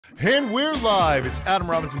And we're live. It's Adam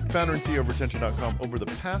Robinson, founder and CEO of Retention.com. Over the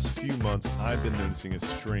past few months, I've been noticing a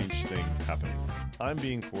strange thing happening. I'm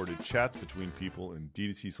being forwarded chats between people in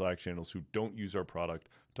D2C Slack channels who don't use our product,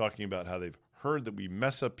 talking about how they've heard that we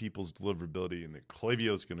mess up people's deliverability and that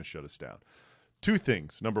Klaviyo is going to shut us down. Two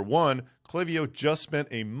things. Number one, Klaviyo just spent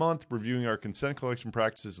a month reviewing our consent collection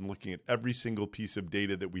practices and looking at every single piece of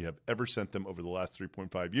data that we have ever sent them over the last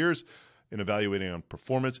 3.5 years and evaluating on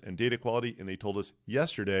performance and data quality. And they told us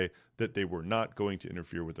yesterday that they were not going to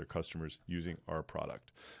interfere with their customers using our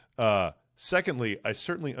product. Secondly, I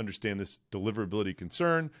certainly understand this deliverability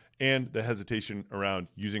concern and the hesitation around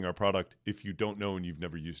using our product if you don't know and you've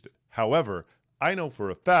never used it. However, I know for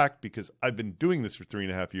a fact, because I've been doing this for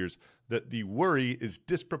 3.5 years, that the worry is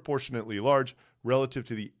disproportionately large relative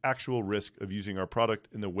to the actual risk of using our product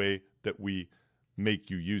in the way that we make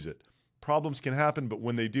you use it. Problems can happen, but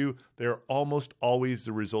when they do, they are almost always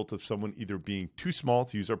the result of someone either being too small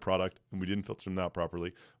to use our product, and we didn't filter them out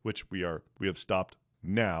properly, which we have stopped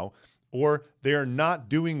now, or they are not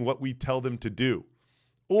doing what we tell them to do.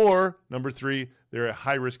 Or number three, they're a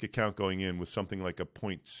high-risk account going in with something like a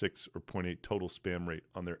 0.6 or 0.8 total spam rate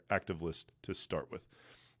on their active list to start with.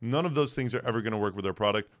 None of those things are ever going to work with our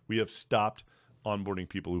product. We have stopped onboarding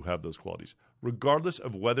people who have those qualities. Regardless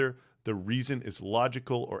of whether the reason is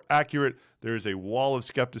logical or accurate, there is a wall of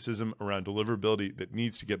skepticism around deliverability that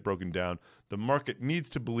needs to get broken down. The market needs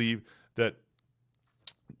to believe that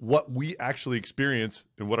what we actually experience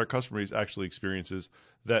and what our customers actually experience is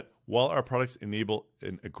that while our products enable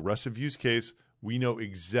an aggressive use case, we know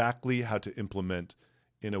exactly how to implement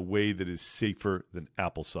in a way that is safer than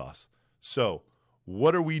applesauce. So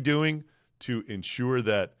what are we doing to ensure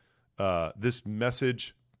that this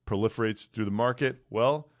message proliferates through the market?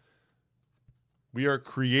 Well, we are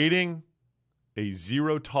creating a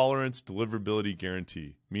zero tolerance deliverability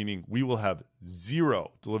guarantee, meaning we will have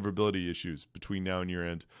zero deliverability issues between now and year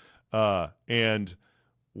end. And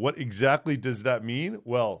what exactly does that mean?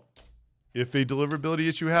 Well, if a deliverability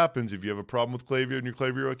issue happens, if you have a problem with Klaviyo in your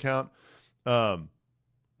Klaviyo account,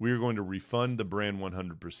 we are going to refund the brand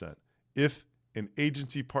 100%. If an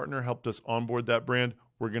agency partner helped us onboard that brand,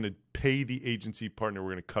 we're going to pay the agency partner.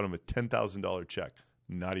 We're going to cut them a $10,000 check,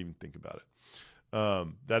 not even think about it.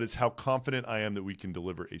 That is how confident I am that we can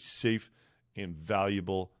deliver a safe and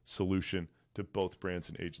valuable solution to both brands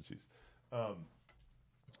and agencies.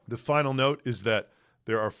 The final note is that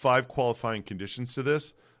there are 5 qualifying conditions to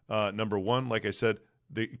this. Number one, like I said,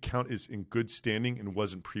 the account is in good standing and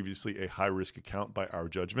wasn't previously a high-risk account by our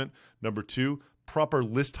judgment. Number two, proper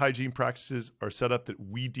list hygiene practices are set up that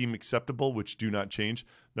we deem acceptable, which do not change.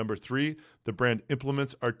 Number three, the brand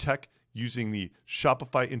implements our tech using the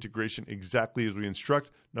Shopify integration exactly as we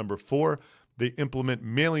instruct. Number four, they implement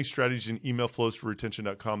mailing strategies and email flows for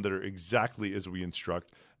Retention.com that are exactly as we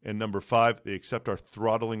instruct. And number five, they accept our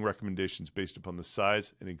throttling recommendations based upon the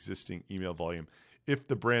size and existing email volume. If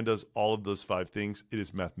the brand does all of those 5 things, it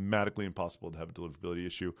is mathematically impossible to have a deliverability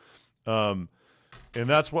issue. And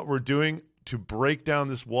that's what we're doing to break down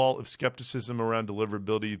this wall of skepticism around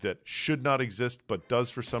deliverability that should not exist, but does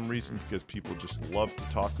for some reason because people just love to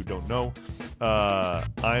talk who don't know. I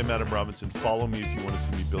am Adam Robinson. Follow me if you want to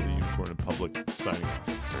see me build a unicorn in public. Signing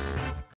off.